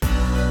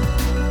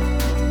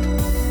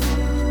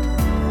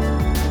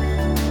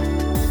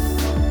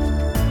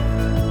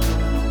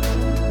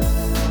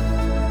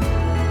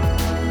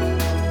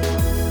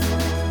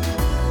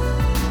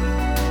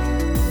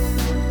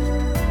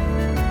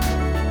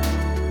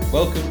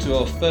Welcome to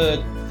our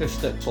third Fifth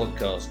Step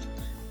podcast.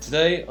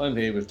 Today I'm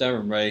here with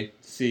Darren Ray,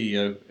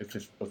 CEO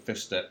of Fifth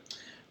Step.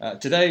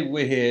 Today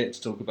we're here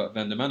to talk about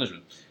vendor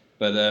management.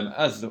 But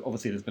as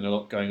obviously there's been a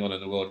lot going on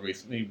in the world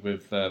recently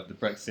with the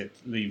Brexit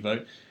leave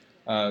vote,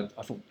 I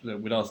thought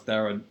that we'd ask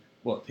Darren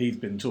what he's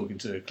been talking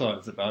to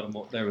clients about and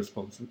what their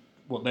response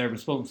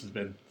has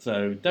been.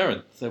 So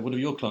Darren, what have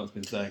your clients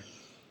been saying?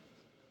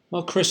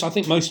 Well, Chris, I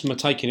think most of them are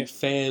taking it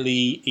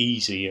fairly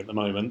easy at the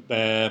moment.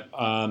 They're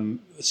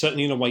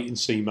certainly in a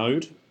wait-and-see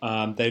mode.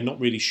 They're not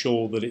really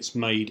sure that it's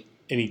made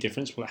any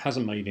difference. Well, it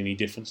hasn't made any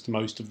difference to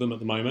most of them at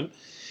the moment.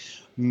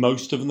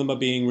 Most of them are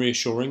being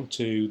reassuring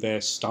to their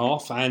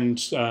staff and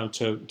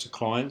to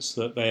clients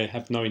that they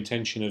have no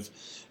intention of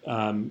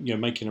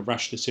making a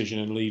rash decision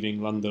and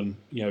leaving London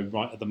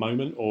right at the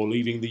moment, or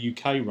leaving the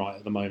UK right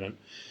at the moment.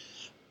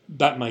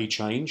 That may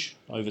change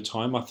over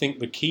time. I think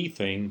the key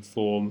thing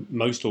for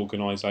most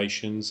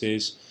organisations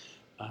is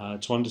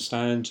to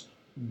understand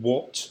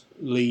what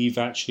leave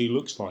actually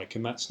looks like,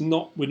 and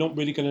we're not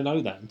really going to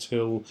know that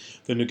until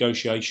the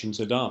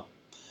negotiations are done.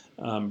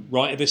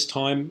 Right at this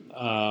time,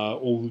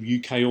 all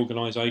UK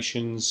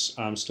organisations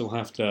still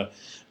have to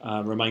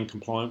remain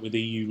compliant with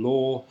EU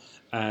law,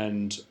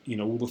 and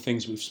all the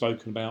things we've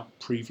spoken about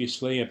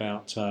previously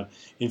about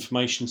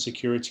information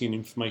security and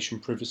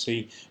information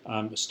privacy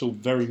are still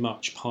very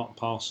much part and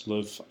parcel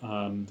of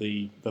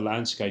the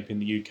landscape in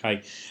the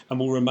UK, and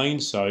will remain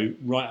so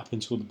right up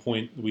until the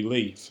point that we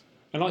leave.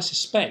 And I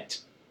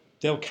suspect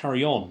they'll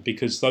carry on,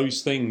 because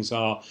those things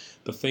are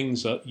the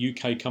things that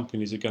UK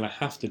companies are going to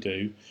have to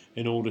do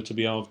in order to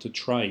be able to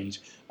trade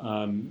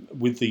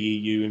with the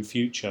EU in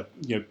future,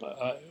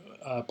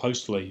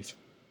 post leave.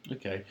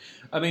 Okay,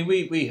 I mean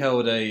we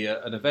held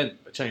an event,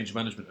 a change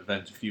management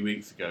event, a few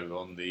weeks ago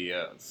on the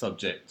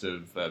subject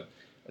of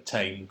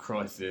attain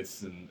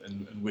crisis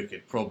and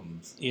wicked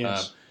problems.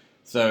 Yes.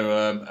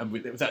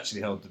 It was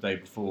actually held the day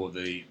before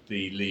the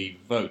leave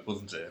vote,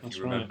 wasn't it? If That's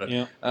you remember.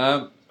 right.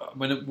 Yeah.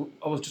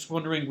 I was just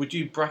wondering, would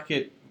you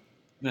bracket,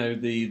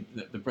 the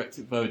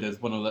Brexit vote as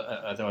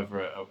as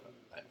either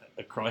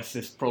a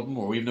crisis problem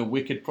or even a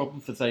wicked problem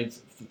for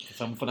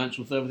some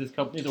financial services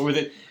companies, or is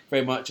it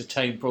very much a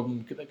tame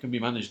problem that can be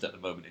managed at the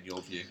moment, in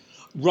your view?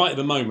 Right at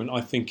the moment,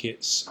 I think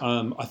it's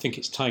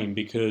tame,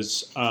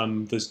 because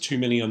there's too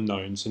many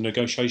unknowns, and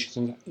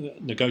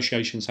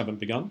negotiations haven't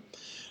begun.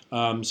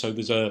 So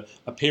there's a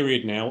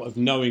period now of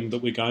knowing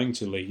that we're going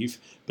to leave,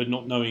 but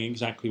not knowing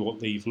exactly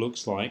what leave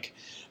looks like.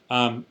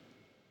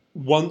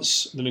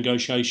 Once the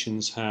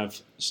negotiations have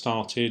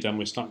started and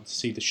we're starting to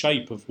see the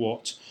shape of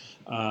what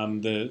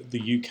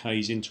the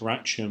UK's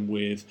interaction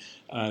with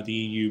the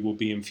EU will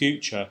be in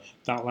future,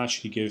 that will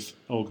actually give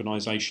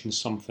organisations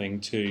something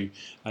to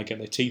get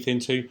their teeth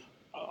into.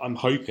 I'm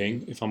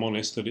hoping, if I'm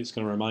honest, that it's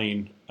going to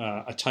remain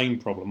a tame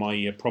problem,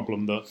 i.e. a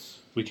problem that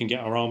we can get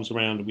our arms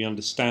around and we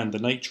understand the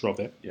nature of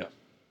it. Yeah.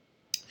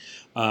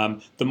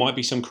 There might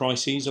be some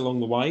crises along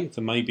the way.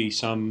 There may be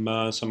some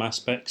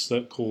aspects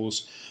that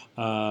cause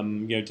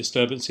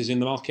disturbances in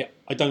the market.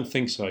 I don't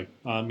think so.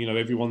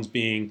 Everyone's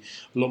being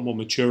a lot more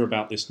mature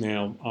about this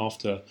now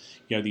after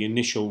the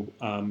initial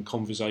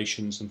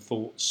conversations and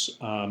thoughts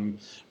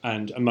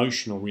and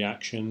emotional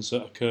reactions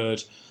that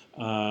occurred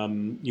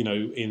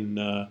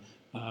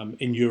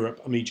in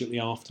Europe immediately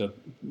after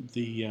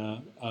the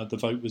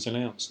vote was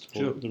announced, or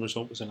Sure. the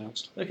result was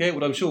announced. Okay,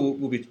 well, I'm sure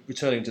we'll be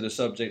returning to the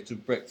subject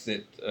of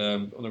Brexit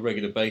on a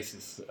regular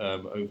basis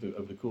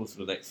over the course of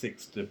the next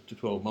 6 to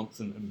 12 months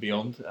and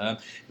beyond.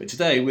 But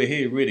today we're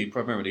here really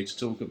primarily to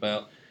talk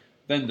about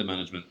vendor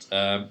management.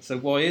 So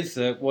why is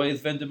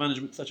vendor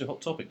management such a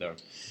hot topic,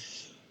 Darren?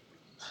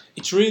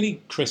 It's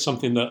really, Chris,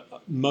 something that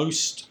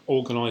most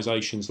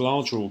organisations,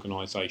 larger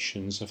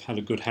organisations, have had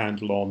a good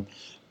handle on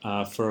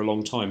for a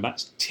long time.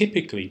 That's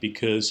typically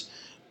because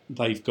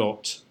they've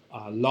got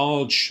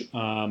large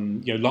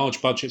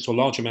budgets or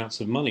large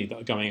amounts of money that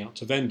are going out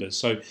to vendors.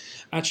 So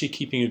actually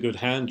keeping a good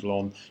handle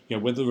on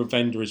whether a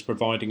vendor is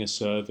providing a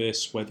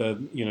service, whether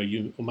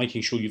you're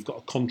making sure you've got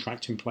a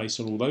contract in place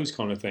and all those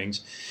kind of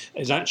things,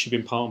 has actually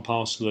been part and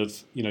parcel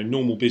of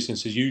normal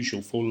business as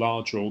usual for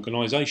larger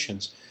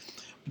organisations.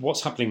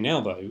 What's happening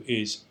now, though,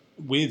 is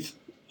with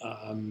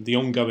the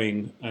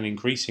ongoing and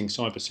increasing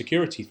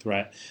cybersecurity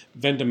threat,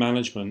 vendor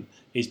management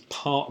is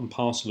part and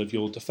parcel of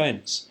your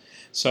defence.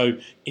 So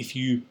if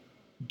you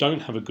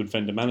don't have a good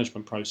vendor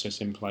management process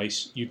in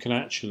place, you can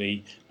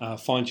actually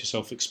find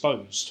yourself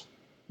exposed.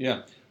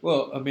 Yeah.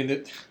 Well, I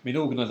mean,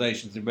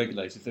 organisations and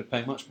regulators, they're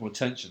paying much more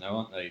attention now,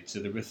 aren't they, to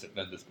the risks that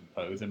vendors can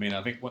pose. I mean,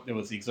 I think there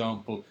was the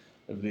example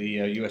of the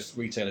US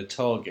retailer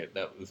Target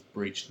that was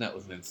breached. And that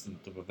was an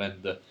instance of a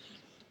vendor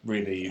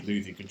really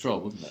losing control,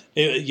 wasn't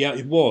it?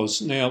 It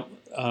was. Now,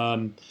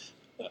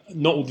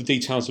 not all the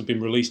details have been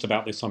released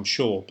about this, I'm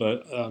sure,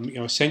 but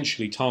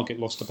essentially Target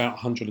lost about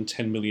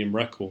 110 million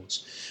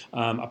records.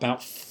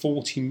 About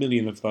 40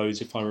 million of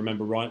those, if I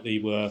remember rightly,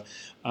 were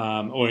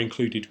or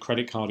included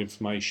credit card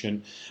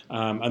information,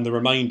 and the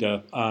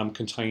remainder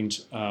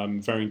contained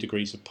varying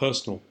degrees of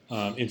personal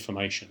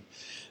information,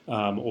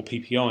 or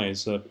PPI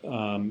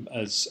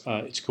as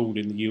it's called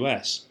in the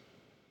US.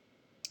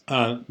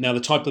 Now, the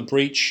type of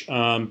breach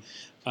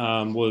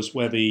was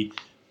where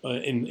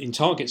in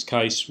Target's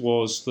case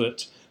was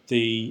that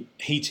the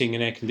heating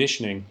and air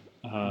conditioning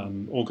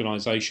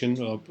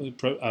organisation or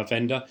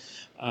vendor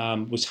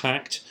was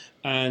hacked,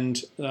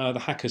 and the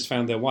hackers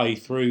found their way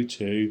through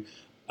to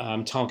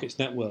Target's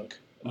network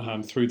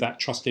through that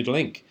trusted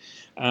link.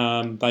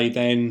 They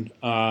then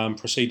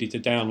proceeded to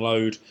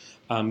download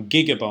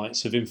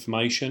gigabytes of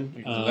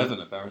information. 11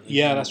 apparently.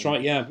 Yeah, that's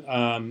right. Yeah,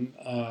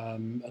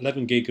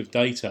 11 gig of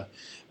data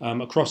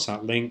across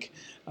that link,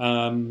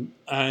 and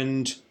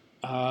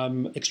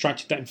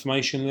extracted that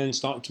information and then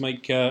started to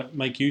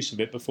make use of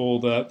it before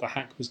the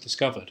hack was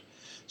discovered.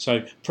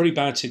 So pretty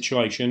bad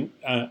situation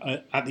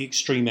at the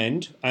extreme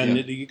end, and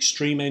at the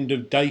extreme end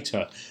of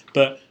data,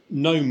 but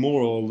no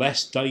more or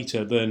less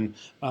data than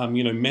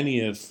many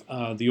of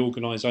the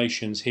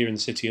organisations here in the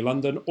City of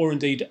London, or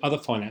indeed other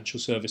financial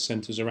service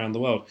centres around the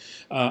world,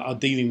 are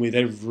dealing with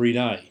every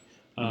day.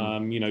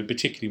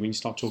 Particularly when you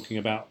start talking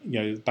about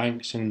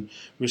banks and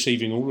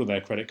receiving all of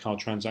their credit card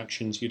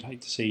transactions, you'd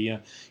hate to see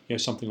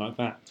something like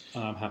that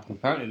happen.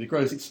 Apparently, the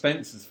gross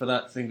expenses for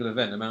that single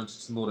event amounted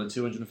to more than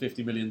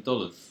 $250 million.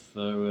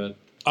 So.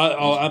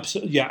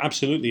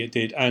 Absolutely, it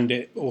did, and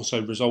it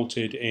also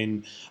resulted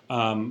in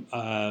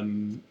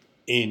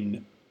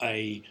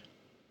a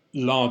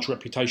large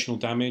reputational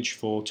damage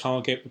for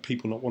Target, with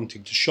people not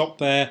wanting to shop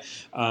there,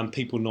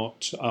 people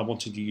not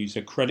wanting to use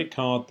their credit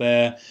card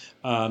there,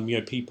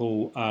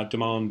 people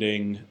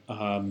demanding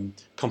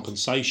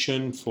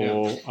compensation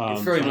for.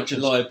 It's very much a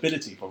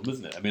liability problem,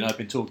 isn't it? I mean, I've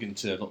been talking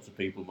to lots of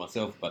people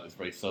myself about this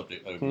very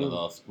subject over the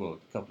last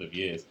couple of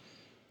years.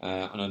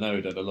 And I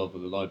know that a lot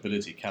of the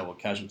liability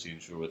casualty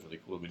insurers, as they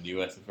call them in the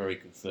US, are very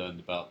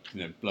concerned about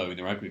blowing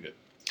their aggregate.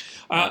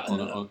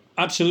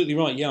 Absolutely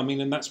right. Yeah, I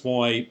mean, and that's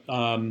why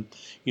the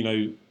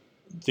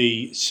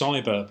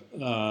cyber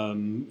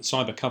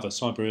cover,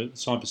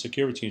 cyber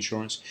security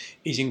insurance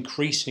is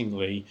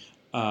increasingly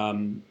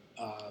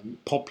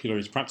popular.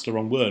 Is perhaps the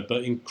wrong word,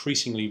 but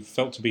increasingly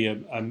felt to be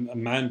a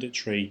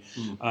mandatory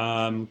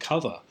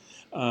cover.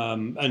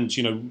 And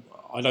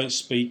I don't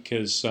speak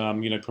as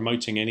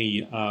promoting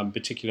any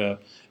particular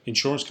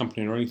insurance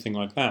company or anything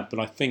like that, but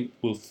I think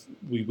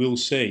we will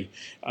see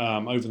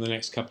over the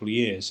next couple of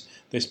years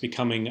this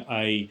becoming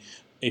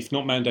if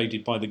not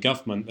mandated by the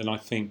government, then I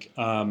think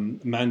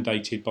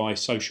mandated by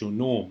social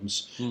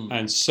norms,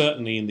 and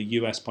certainly in the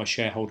US by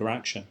shareholder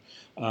action.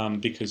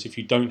 Because if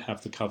you don't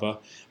have the cover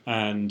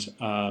and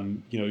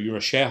you're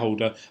a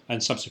shareholder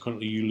and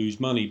subsequently you lose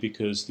money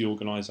because the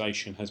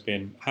organisation has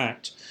been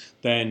hacked,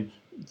 then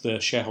the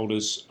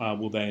shareholders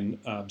will then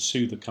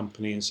sue the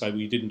company and say, well,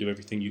 you didn't do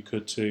everything you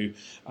could to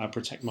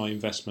protect my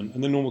investment,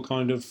 and the normal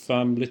kind of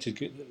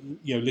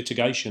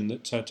litigation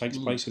that takes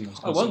place in those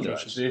kinds I of wonder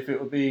situations. actually if it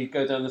would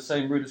go down the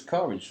same route as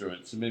car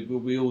insurance. I mean, will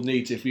we all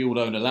need to, if we all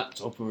own a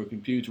laptop or a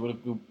computer,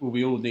 will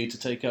we all need to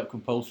take out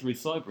compulsory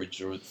cyber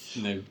insurance?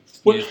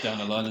 Years down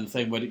the line, in the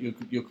same way that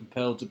you're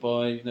compelled to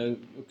buy your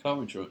car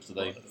insurance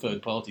today,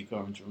 third-party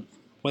car insurance.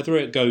 Whether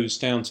it goes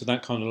down to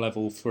that kind of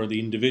level for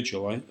the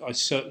individual, I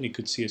certainly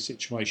could see a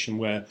situation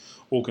where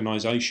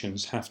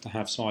organisations have to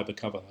have cyber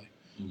cover.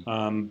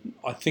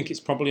 I think it's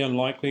probably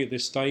unlikely at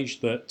this stage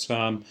that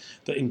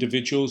that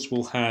individuals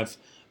will have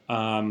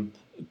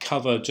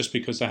cover just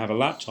because they have a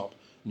laptop.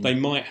 They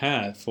might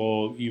have,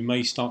 or you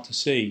may start to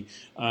see,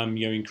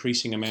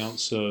 increasing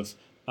amounts of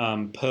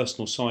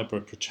personal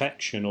cyber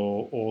protection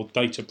or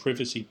data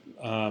privacy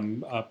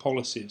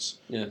policies.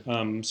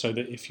 So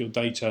that if your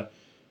data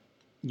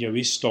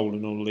is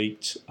stolen or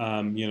leaked,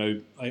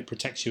 it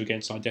protects you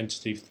against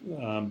identity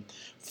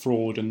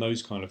fraud and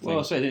those kind of things. Well,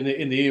 I said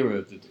in the era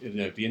of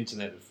the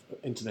Internet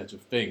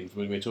of Things,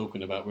 when we're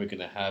talking about we're going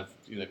to have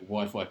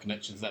Wi-Fi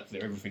connections, that's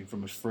everything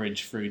from a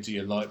fridge through to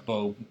your light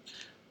bulb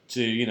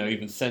to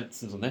even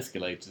sensors on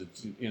escalators.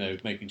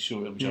 Making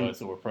sure. Which I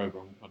saw a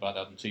program about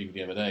that on TV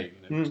the other day.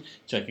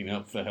 Checking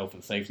up for health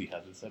and safety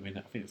hazards. I mean,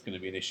 I think it's going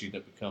to be an issue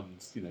that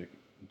becomes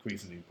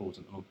increasingly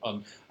important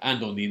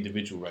and on the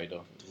individual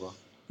radar as well.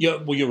 Yeah,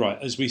 well, you're right.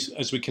 As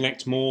we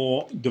connect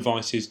more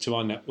devices to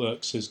our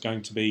networks, there's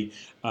going to be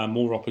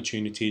more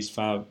opportunities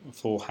for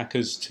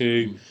hackers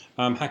to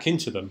hack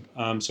into them.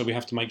 So we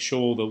have to make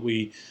sure that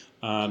we,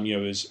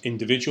 as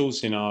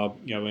individuals in our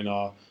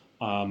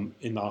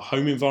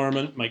home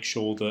environment, make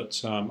sure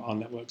that our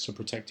networks are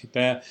protected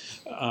there.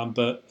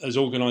 But as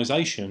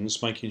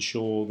organisations, making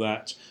sure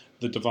that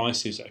the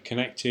devices that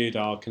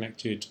are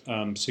connected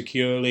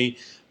securely,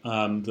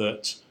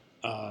 that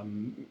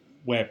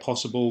where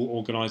possible,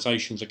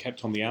 organisations are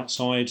kept on the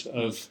outside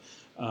of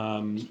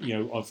or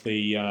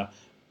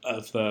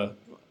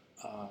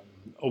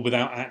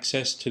without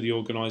access to the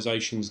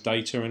organisation's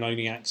data and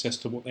only access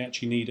to what they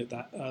actually need at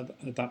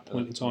that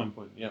point in time.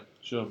 Yeah,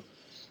 sure.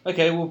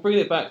 Okay, we'll bring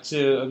it back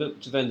to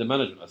vendor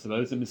management, I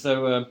suppose. And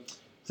so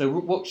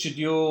what should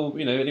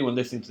anyone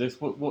listening to this,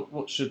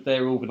 what should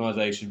their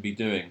organisation be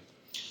doing?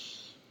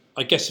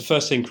 I guess the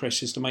first thing,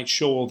 Chris, is to make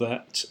sure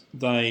that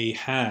they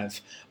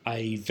have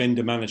a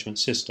vendor management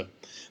system.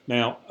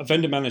 Now, a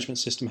vendor management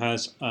system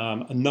has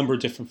a number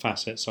of different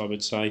facets, I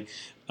would say.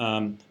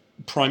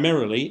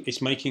 primarily,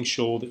 it's making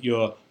sure that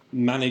you're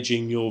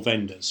managing your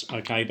vendors.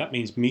 Okay, that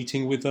means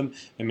meeting with them.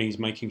 It means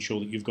making sure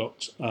that you've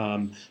got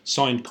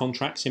signed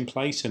contracts in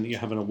place and that you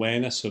have an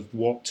awareness of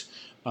what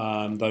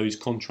those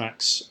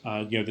contracts,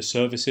 the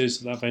services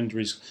that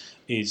vendor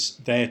is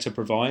there to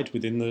provide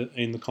within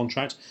the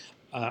contract,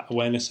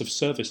 awareness of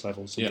service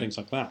levels and things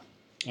like that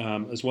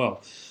as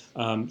well.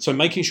 So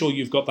making sure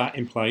you've got that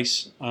in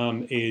place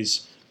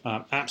is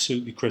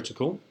absolutely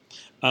critical,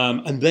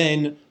 and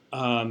then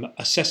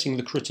assessing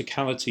the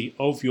criticality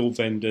of your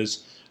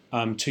vendors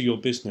to your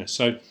business.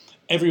 So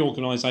every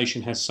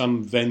organisation has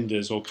some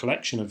vendors or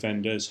collection of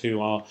vendors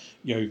who are,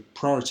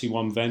 priority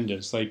one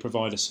vendors. They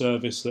provide a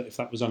service that, if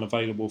that was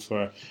unavailable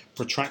for a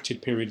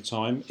protracted period of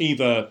time,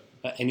 either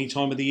at any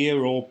time of the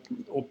year or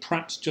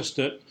perhaps just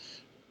at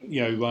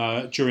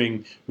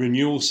during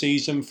renewal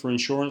season for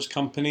insurance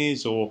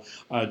companies, or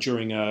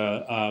during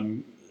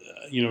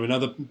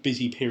another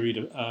busy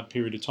period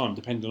of time,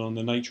 depending on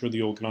the nature of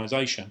the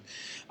organisation.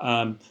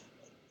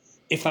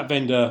 If that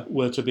vendor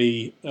were to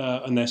be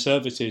and their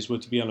services were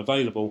to be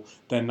unavailable,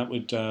 then that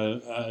would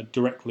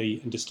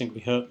directly and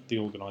distinctly hurt the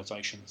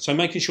organisation. So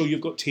making sure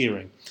you've got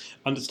tiering,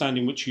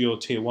 understanding which are your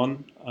tier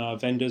one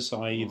vendors,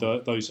 i.e.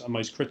 those are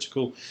most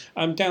critical,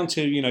 down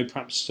to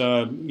perhaps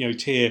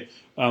tier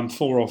 4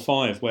 or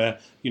 5, where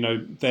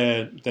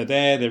they're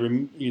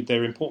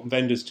important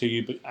vendors to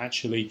you, but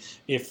actually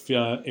if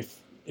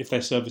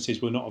their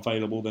services were not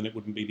available, then it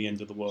wouldn't be the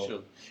end of the world. Sure.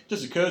 It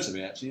just occurred to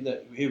me, actually,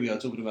 that here we are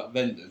talking about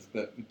vendors,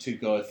 but with two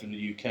guys from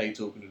the UK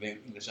talking with an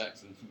English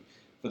accent.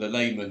 For the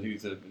layman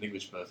who's an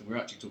English person, we're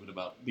actually talking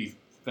about these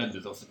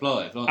vendors or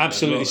suppliers, aren't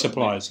Absolutely, they?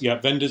 suppliers. Yeah,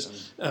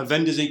 vendors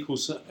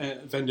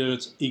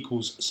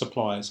equals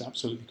suppliers.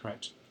 Absolutely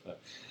correct.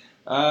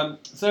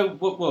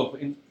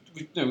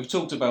 We've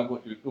talked about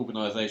what your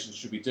organisations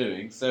should be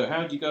doing. So,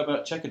 how do you go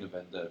about checking a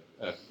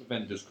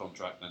vendor's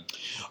contract then?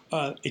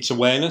 It's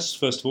awareness,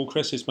 first of all,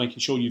 Chris. It's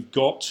making sure you've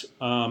got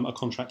a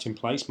contract in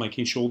place,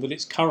 making sure that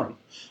it's current.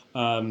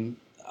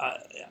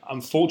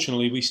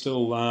 Unfortunately, we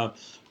still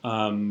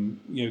come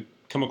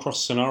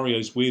across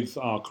scenarios with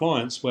our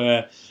clients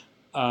where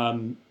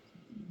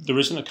there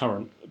isn't a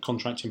current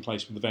contract in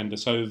place with the vendor.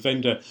 So the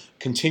vendor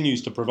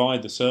continues to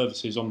provide the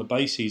services on the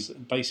basis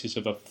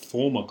of a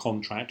former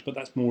contract, but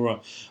that's more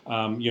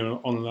on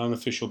an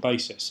unofficial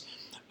basis.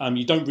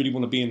 You don't really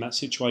want to be in that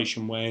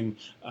situation when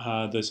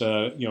there's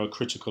a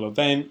critical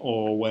event,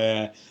 or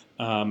where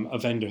a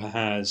vendor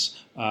has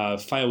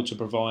failed to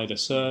provide a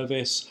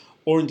service,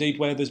 or indeed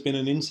where there's been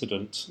an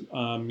incident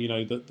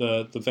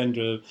that the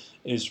vendor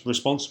is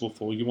responsible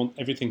for. You want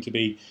everything to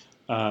be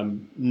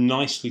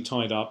nicely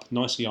tied up,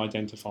 nicely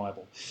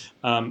identifiable,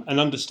 and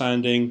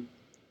understanding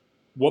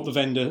what the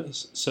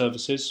vendor's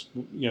services,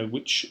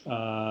 which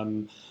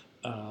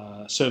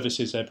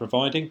services they're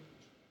providing,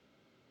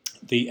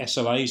 the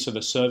SLA, so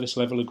the service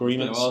level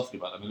agreements. I was going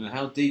to ask you about that.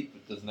 How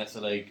deep does an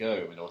SLA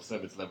go, or a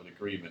service level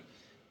agreement?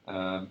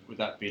 Would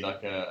that be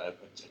like a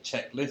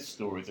checklist,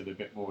 or is it a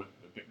bit more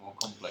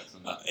complex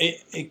than that?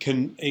 It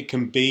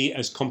can be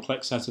as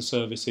complex as the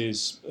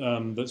services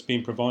that's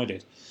being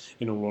provided.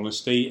 In all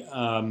honesty,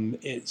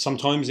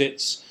 sometimes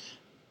it's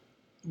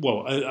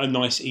a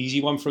nice easy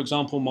one. For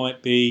example,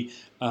 might be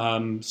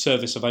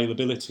service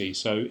availability.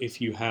 So if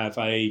you have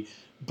a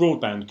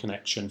broadband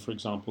connection, for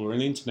example, or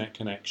an internet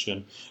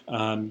connection,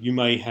 you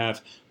may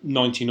have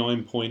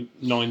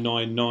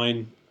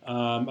 99.999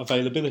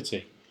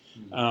 availability.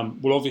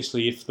 Well,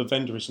 obviously, if the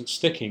vendor isn't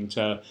sticking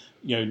to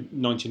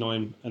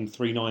 99 and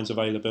 3/9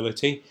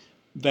 availability,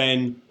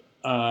 then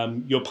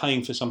you're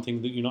paying for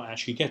something that you're not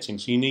actually getting.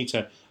 So you need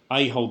to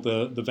hold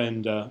the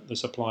vendor, the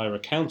supplier,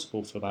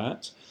 accountable for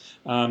that,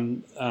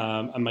 and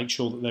make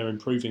sure that they're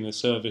improving the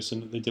service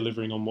and that they're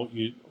delivering on what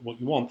you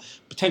want.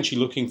 Potentially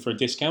looking for a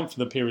discount for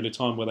the period of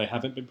time where they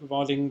haven't been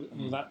providing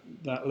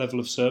that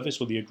level of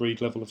service, or the agreed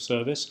level of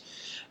service,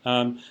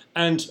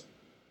 and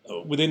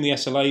within the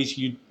SLAs,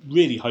 you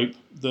really hope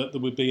that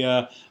there would be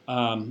a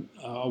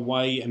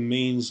way and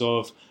means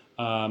of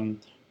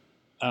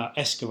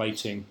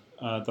escalating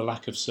the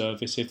lack of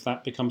service if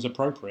that becomes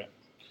appropriate.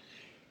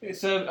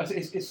 It's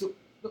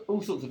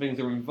all sorts of things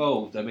are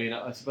involved. I mean,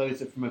 I suppose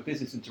that from a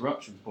business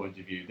interruption point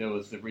of view, there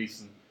was the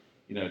recent,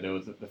 there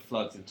was the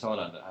floods in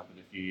Thailand that happened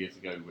a few years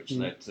ago, which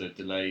led to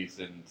delays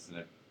in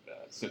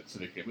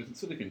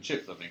silicon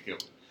chips, I think.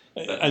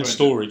 And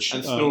storage.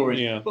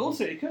 Yeah. But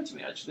also, it occurred to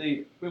me,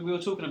 actually, when we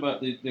were talking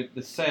about the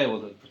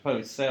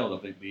proposed sale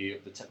of the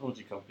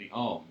technology company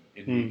ARM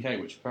in the UK,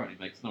 which apparently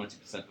makes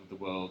 90% of the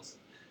world's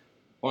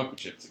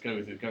microchips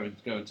that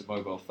go into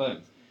mobile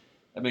phones.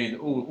 I mean,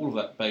 all of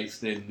that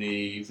based in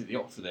the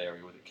Oxford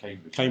area, or the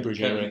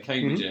Cambridge area.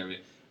 I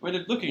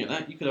mean, looking at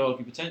that, you could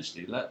argue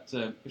potentially that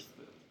if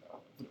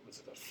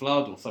a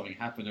flood or something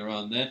happened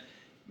around there,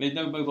 I mean,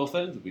 no mobile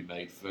phones would be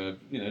made for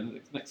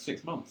the next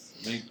 6 months.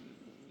 I mean,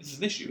 this is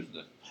an issue, isn't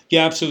it?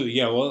 Yeah, absolutely.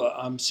 Yeah,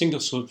 well,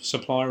 single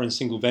supplier and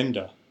single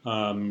vendor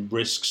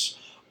risks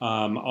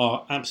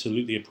are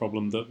absolutely a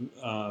problem that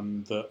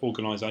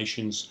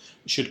organisations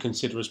should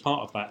consider as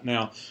part of that.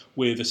 Now,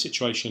 with a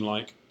situation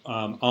like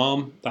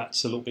arm,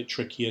 that's a little bit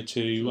trickier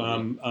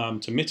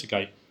to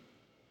mitigate.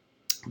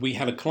 We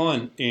had a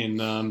client in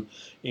the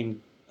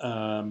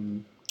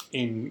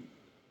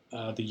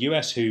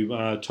US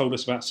who told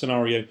us about a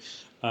scenario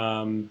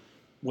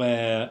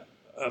where,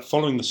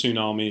 following the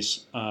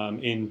tsunamis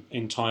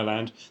in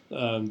Thailand,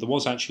 there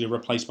was actually a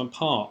replacement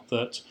part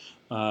that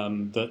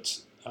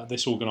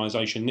this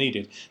organisation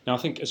needed. Now, I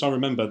think, as I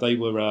remember, they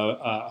were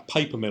a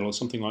paper mill or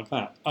something like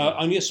that.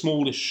 Only a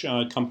smallish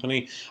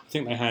company. I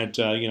think they had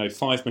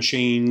 5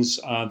 machines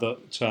of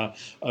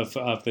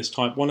this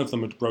type. One of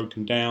them had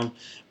broken down,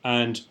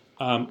 and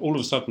all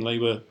of a sudden they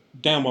were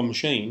down one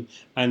machine,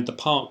 and the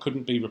part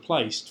couldn't be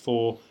replaced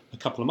for a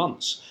couple of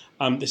months.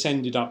 This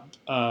ended up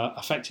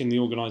affecting the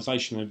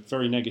organisation in a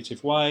very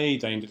negative way.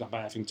 They ended up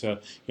having to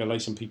lay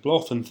some people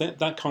off and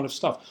that kind of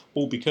stuff,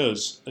 all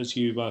because, as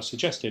you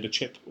suggested, a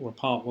chip or a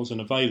part wasn't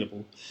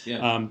available.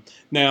 Yeah.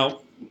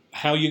 Now,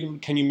 how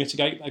can you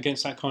mitigate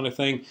against that kind of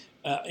thing?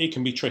 It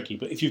can be tricky,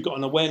 but if you've got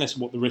an awareness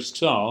of what the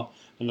risks are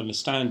and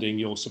understanding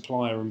your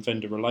supplier and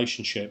vendor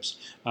relationships,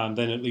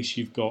 then at least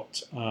you've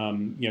got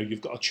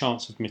a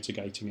chance of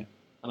mitigating it.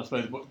 And I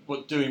suppose one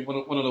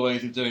of the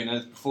ways of doing that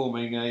is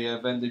performing a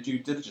vendor due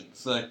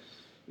diligence. So,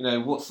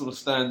 what sort of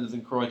standards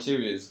and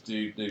criteria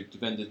do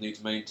vendors need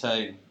to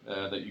maintain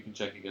that you can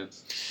check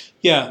against?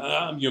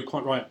 Yeah, you're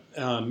quite right.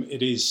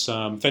 It is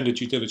vendor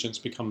due diligence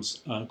becomes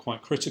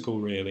quite critical,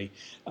 really.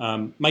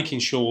 Making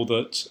sure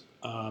that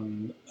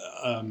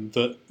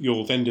that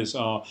your vendors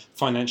are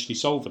financially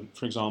solvent.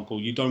 For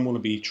example, you don't want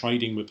to be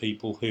trading with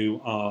people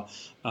who are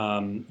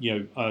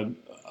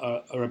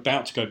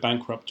about to go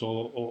bankrupt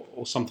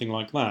or something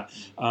like that,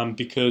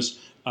 because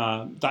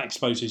that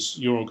exposes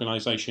your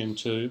organisation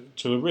to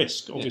a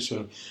risk,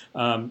 obviously.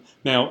 Yeah, sure.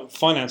 Now,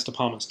 finance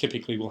departments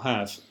typically will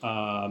have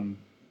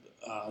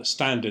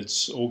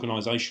standards,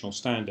 organisational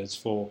standards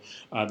for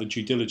the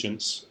due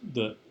diligence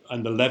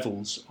and the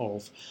levels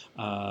of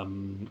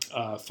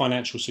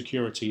financial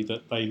security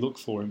that they look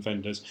for in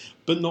vendors,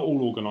 but not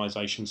all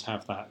organisations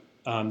have that.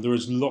 There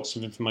is lots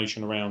of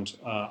information around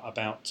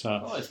about.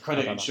 It's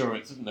credit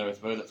insurance, isn't there? I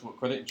suppose that's what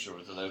credit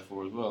insurers are there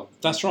for as well.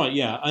 That's right,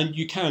 yeah. And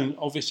you can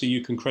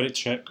credit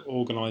check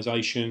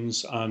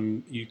organisations.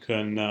 You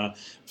can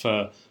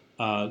for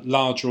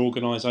larger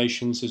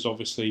organisations. There's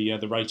obviously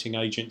the rating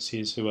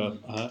agencies who are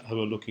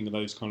looking at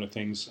those kind of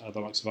things, the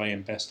likes of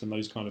AM Best and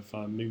those kind of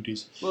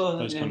Moody's.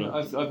 Well,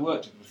 I've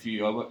worked with a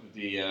few. I worked with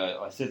the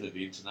ICISA,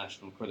 the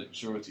International Credit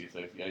Insurance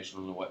Association,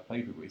 on a white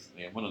paper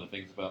recently. And one of the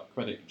things about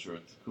credit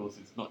insurance, of course,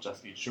 it's not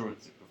just the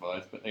insurance it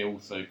provides, but they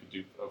also can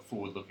do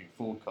forward-looking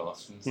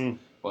forecasts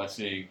by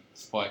seeing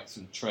spikes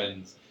and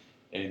trends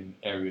in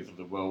areas of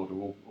the world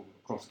or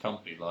across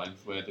company lines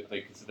where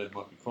they consider there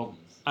might be problems.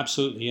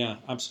 Absolutely, yeah,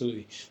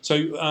 absolutely.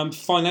 So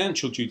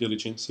financial due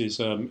diligence is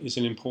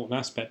an important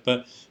aspect,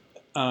 but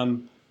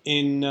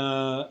in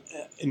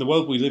the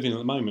world we live in at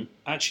the moment,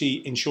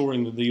 actually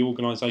ensuring that the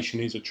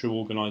organisation is a true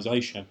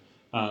organisation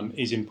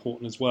is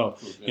important as well.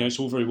 Cool, yeah. It's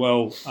all very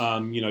well,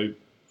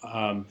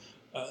 a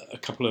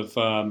couple of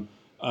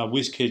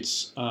whiz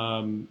kids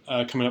coming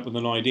up with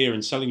an idea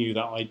and selling you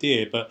that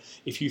idea, but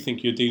if you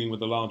think you're dealing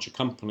with a larger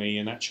company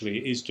and actually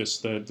it is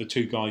just the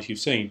two guys you've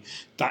seen,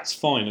 that's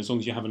fine as long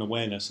as you have an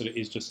awareness that it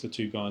is just the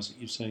two guys that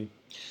you've seen.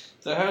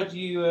 So how do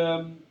you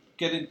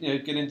get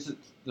into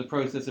the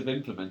process of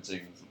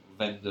implementing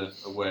vendor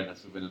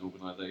awareness within an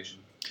organisation?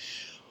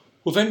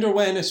 Well, vendor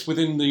awareness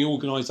within the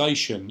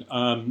organisation,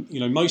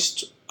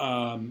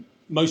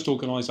 most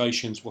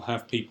organisations will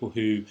have people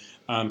who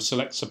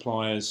select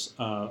suppliers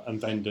and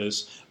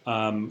vendors.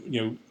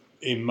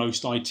 In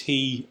most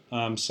IT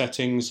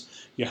settings,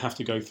 you have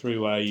to go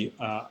through a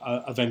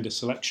vendor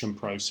selection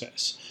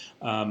process.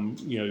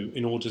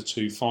 In order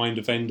to find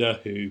a vendor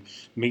who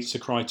meets the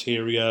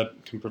criteria,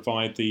 can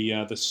provide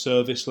the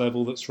service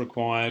level that's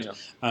required,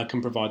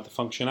 can provide the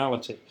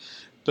functionality.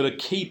 But a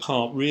key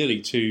part,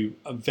 really, to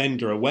a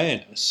vendor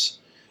awareness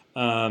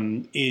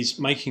is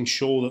making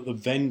sure that the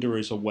vendor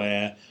is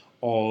aware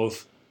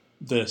of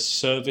the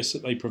service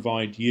that they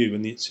provide you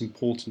and its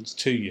importance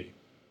to you.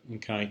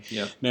 Okay.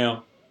 Yeah.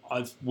 Now,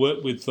 I've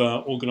worked with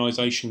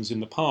organisations in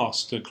the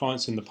past,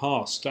 clients in the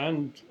past,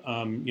 and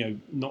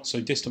not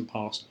so distant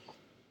past,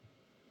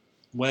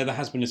 where there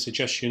has been a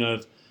suggestion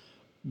of,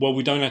 well,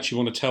 we don't actually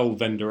want to tell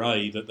vendor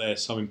A that they're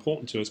so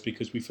important to us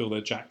because we feel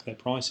they'll jack their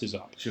prices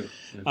up. Sure.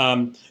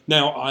 Yeah.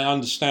 Now, I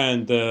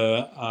understand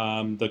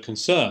the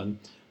concern.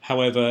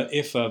 However,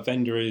 if a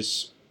vendor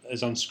is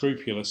as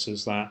unscrupulous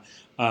as that,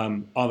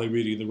 are they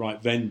really the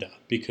right vendor?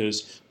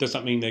 Because does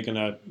that mean they're going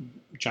to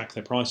jack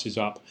their prices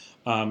up?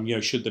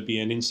 Should there be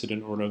an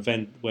incident or an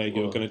event where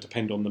you're going to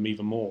depend on them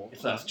even more?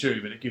 If that's true,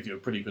 but it gives you a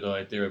pretty good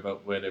idea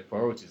about where their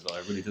priorities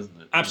lie, really,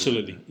 doesn't it?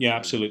 Absolutely, yeah,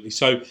 absolutely.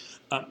 So,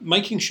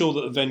 making sure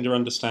that the vendor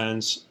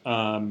understands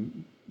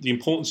the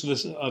importance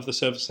of the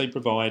service they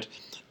provide,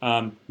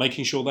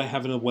 making sure they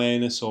have an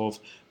awareness of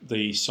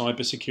the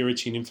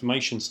cybersecurity and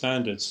information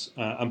standards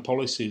and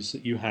policies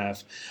that you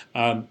have,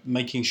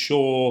 making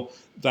sure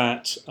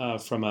that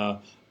from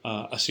a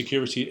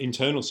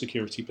internal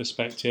security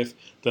perspective,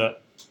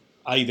 that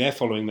A, they're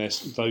following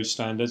those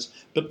standards,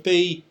 but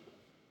B,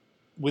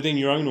 within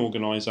your own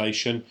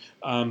organisation,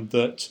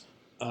 that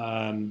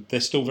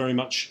they're still very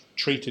much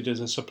treated as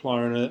a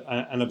supplier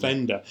and a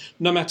vendor.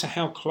 No matter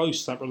how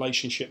close that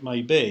relationship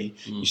may be,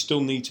 you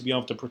still need to be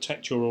able to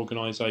protect your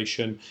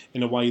organisation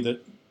in a way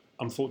that,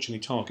 unfortunately,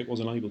 Target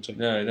wasn't able to.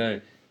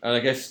 No. And I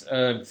guess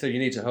so. You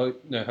need to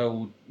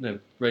hold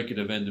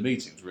regular vendor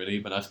meetings, really.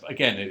 But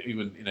again,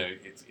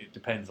 it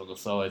depends on the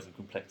size and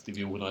complexity of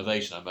the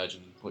organisation. I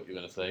imagine what you're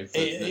going to say.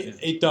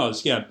 It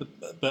does, yeah.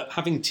 But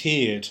having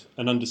tiered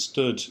and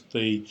understood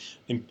the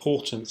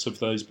importance of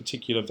those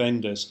particular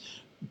vendors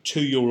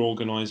to your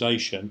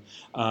organisation,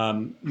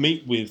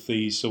 meet with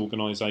these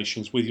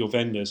organisations, with your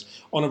vendors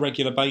on a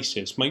regular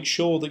basis. Make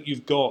sure that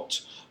you've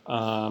got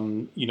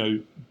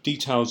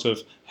details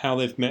of how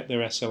they've met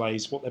their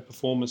SLAs, what their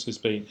performance has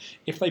been.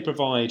 If they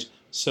provide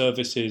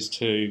services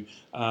to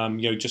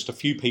just a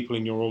few people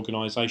in your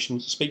organisation,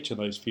 speak to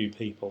those few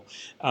people.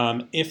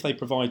 If they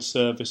provide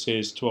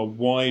services to a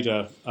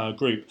wider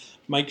group,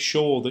 make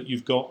sure that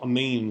you've got a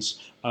means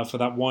for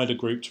that wider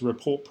group to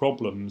report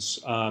problems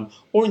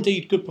or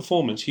indeed good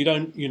performance. You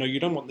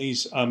don't want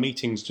these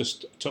meetings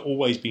just to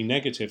always be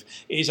negative.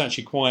 It is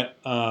actually quite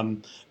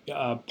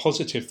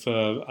positive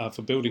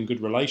for building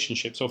good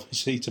relationships.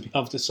 Obviously, to be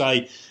able to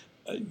say,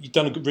 you've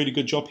done a really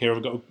good job here.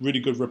 I've got a really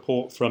good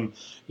report from,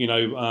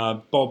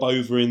 Bob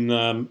over in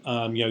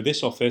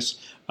this office,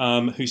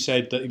 who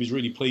said that he was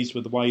really pleased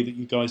with the way that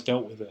you guys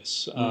dealt with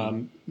this.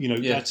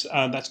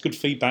 That's good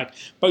feedback,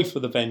 both for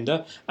the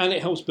vendor, and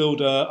it helps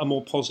build a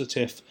more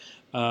positive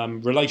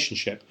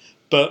relationship.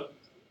 But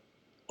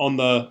on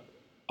the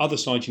other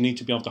side, you need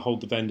to be able to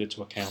hold the vendor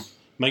to account.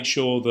 Make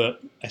sure that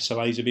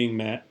SLAs are being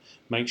met.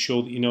 Make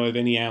sure that you know of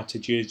any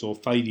outages or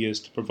failures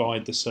to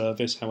provide the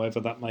service,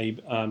 however that may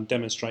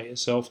demonstrate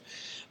itself.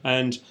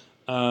 And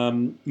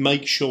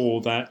make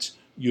sure that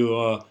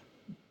you're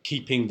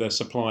keeping the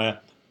supplier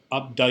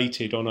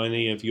updated on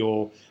any of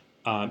your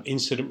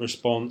incident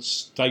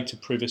response, data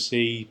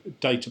privacy,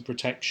 data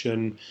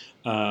protection,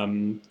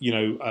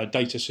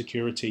 data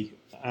security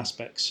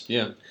aspects.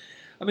 Yeah.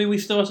 I mean, we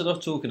started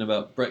off talking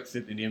about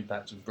Brexit and the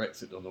impact of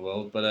Brexit on the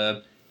world,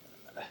 but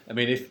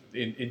if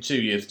in 2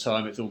 years'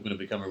 time it's all going to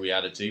become a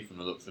reality from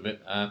the looks of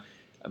it,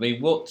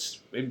 what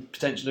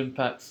potential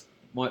impacts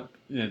might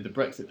the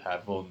Brexit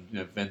have on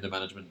vendor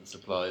management and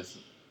suppliers?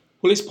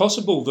 Well, it's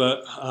possible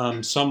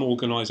that some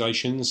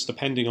organisations,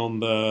 depending on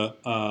the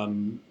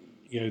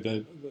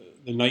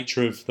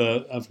nature of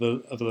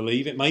the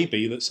leave, it may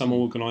be that some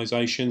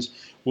organisations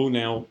will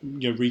now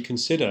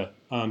reconsider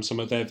some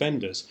of their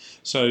vendors.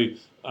 So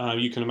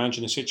you can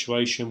imagine a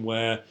situation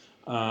where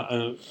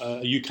a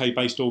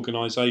UK-based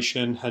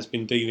organisation has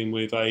been dealing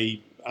with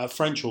a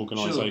French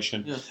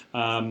organisation, sure.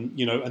 Yeah.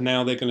 And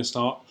now they're going to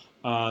start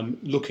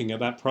looking at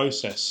that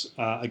process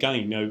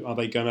again. Are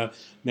they going to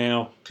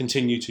now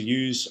continue to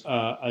use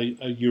a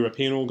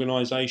European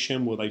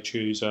organisation? Will they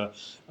choose a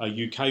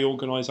UK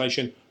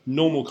organisation?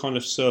 Normal kind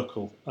of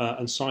circle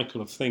and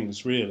cycle of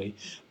things, really.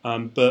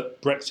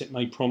 But Brexit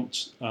may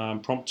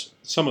prompt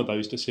some of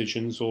those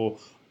decisions, or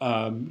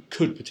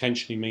could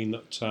potentially mean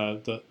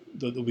that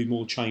there'll be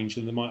more change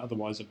than there might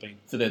otherwise have been.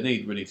 So they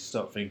need really to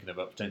start thinking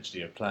about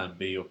potentially a plan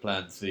B or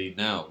plan C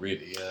now,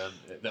 really.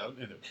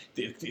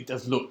 It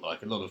does look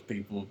like a lot of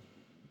people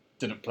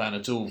didn't plan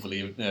at all for the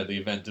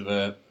event of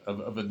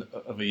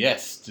a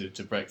yes to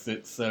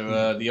Brexit.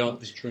 So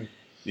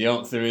the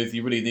answer is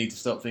you really need to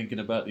start thinking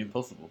about the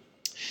impossible.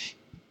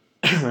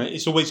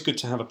 It's always good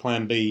to have a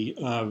plan B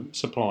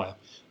supplier,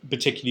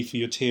 particularly for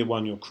your tier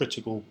one, your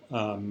critical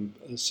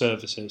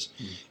services.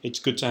 It's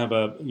good to have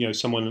a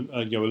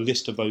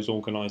list of those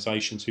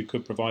organisations who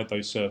could provide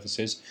those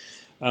services.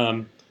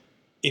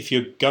 If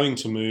you're going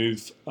to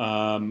move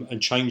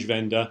and change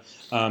vendor,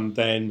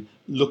 then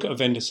look at a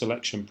vendor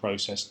selection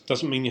process.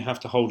 Doesn't mean you have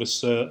to hold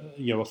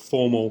a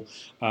formal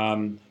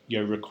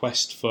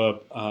request for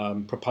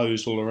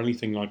proposal or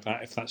anything like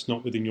that if that's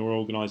not within your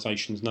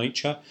organisation's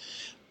nature.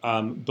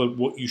 But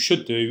what you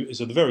should do is,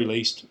 at the very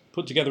least,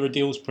 put together a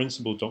deals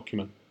principle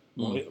document.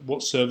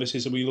 What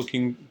services are we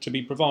looking to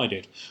be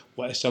provided?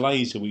 What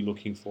SLAs are we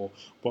looking for?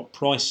 What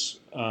price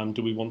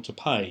do we want to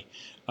pay?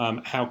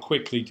 How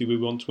quickly do we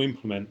want to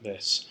implement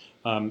this?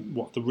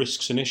 What are the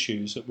risks and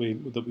issues that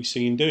we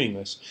see in doing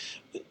this?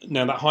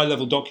 Now, that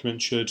high-level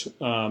document should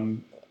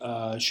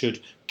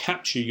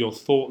capture your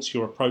thoughts,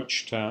 your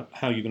approach to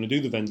how you're going to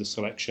do the vendor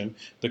selection,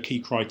 the key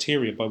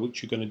criteria by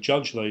which you're going to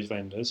judge those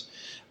vendors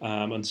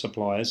and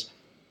suppliers.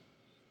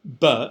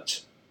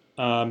 But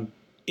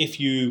if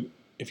you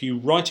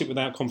write it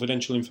without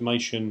confidential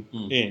information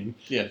in,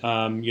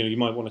 you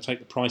might want to take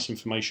the price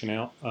information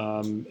out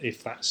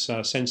if that's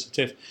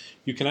sensitive.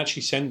 You can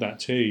actually send that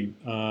to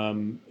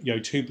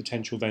to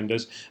potential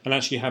vendors and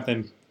actually have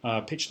them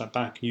pitch that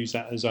back and use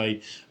that as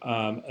a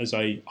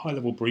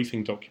high-level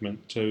briefing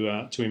document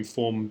to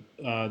inform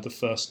the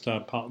first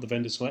part of the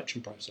vendor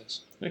selection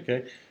process.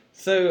 Okay.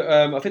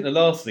 So I think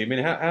lastly, I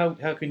mean,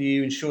 how can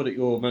you ensure that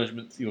your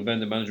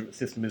vendor management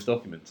system is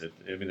documented?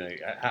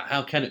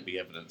 How can it be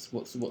evidenced?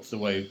 What's the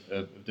way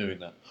of doing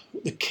that?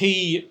 The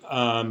key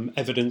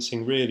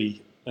evidencing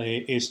really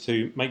is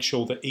to make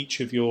sure that each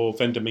of your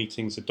vendor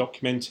meetings are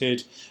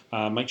documented.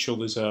 Make sure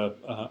there's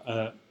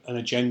an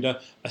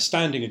agenda. A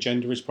standing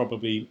agenda is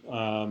probably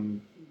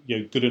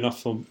good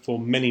enough for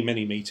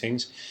many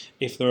meetings.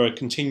 If there are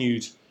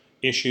continued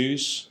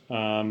issues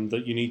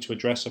that you need to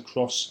address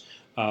across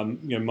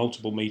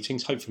multiple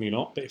meetings, hopefully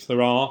not, but if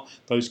there are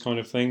those kind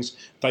of things,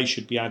 they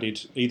should be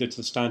added either to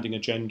the standing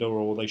agenda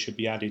or they should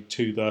be added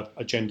to the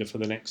agenda for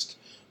the next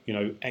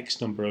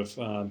X number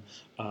of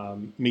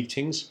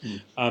meetings.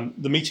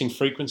 The meeting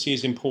frequency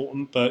is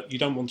important, but you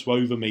don't want to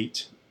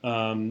over-meet.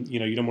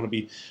 You don't want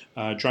to be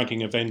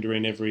dragging a vendor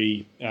in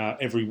every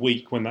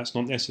week when that's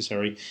not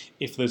necessary.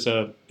 If there's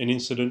an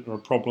incident or a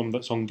problem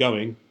that's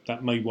ongoing,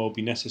 that may well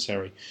be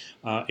necessary.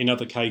 In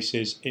other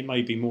cases, it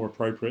may be more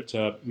appropriate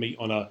to meet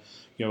on a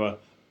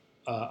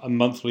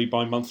monthly,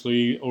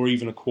 bi-monthly, or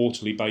even a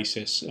quarterly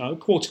basis.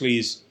 Quarterly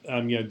is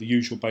the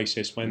usual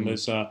basis when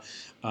there's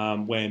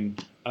when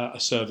a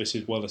service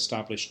is well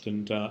established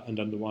and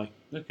underway.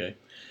 Okay.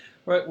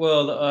 Right,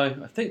 well,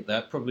 I think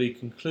that probably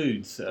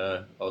concludes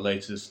our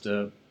latest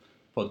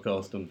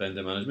podcast on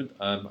vendor management.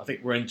 I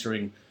think we're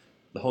entering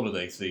the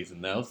holiday season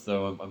now,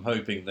 so I'm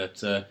hoping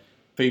that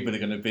people are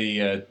going to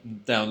be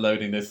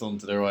downloading this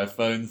onto their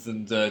iPhones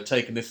and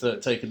taking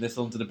this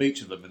onto the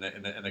beach with them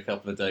in a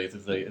couple of days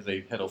as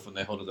they head off on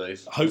their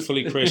holidays.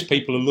 Hopefully, Chris,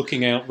 people are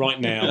looking out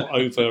right now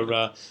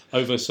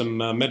over some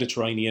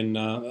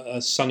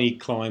Mediterranean sunny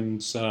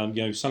climes,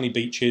 sunny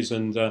beaches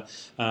and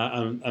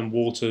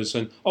waters,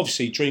 and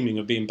obviously dreaming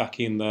of being back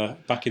in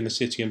the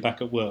city and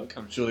back at work.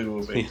 I'm sure they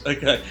will be.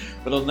 Okay,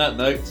 but on that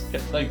note,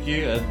 thank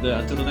you, and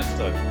until the next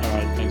time. All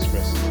right, thanks,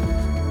 Chris.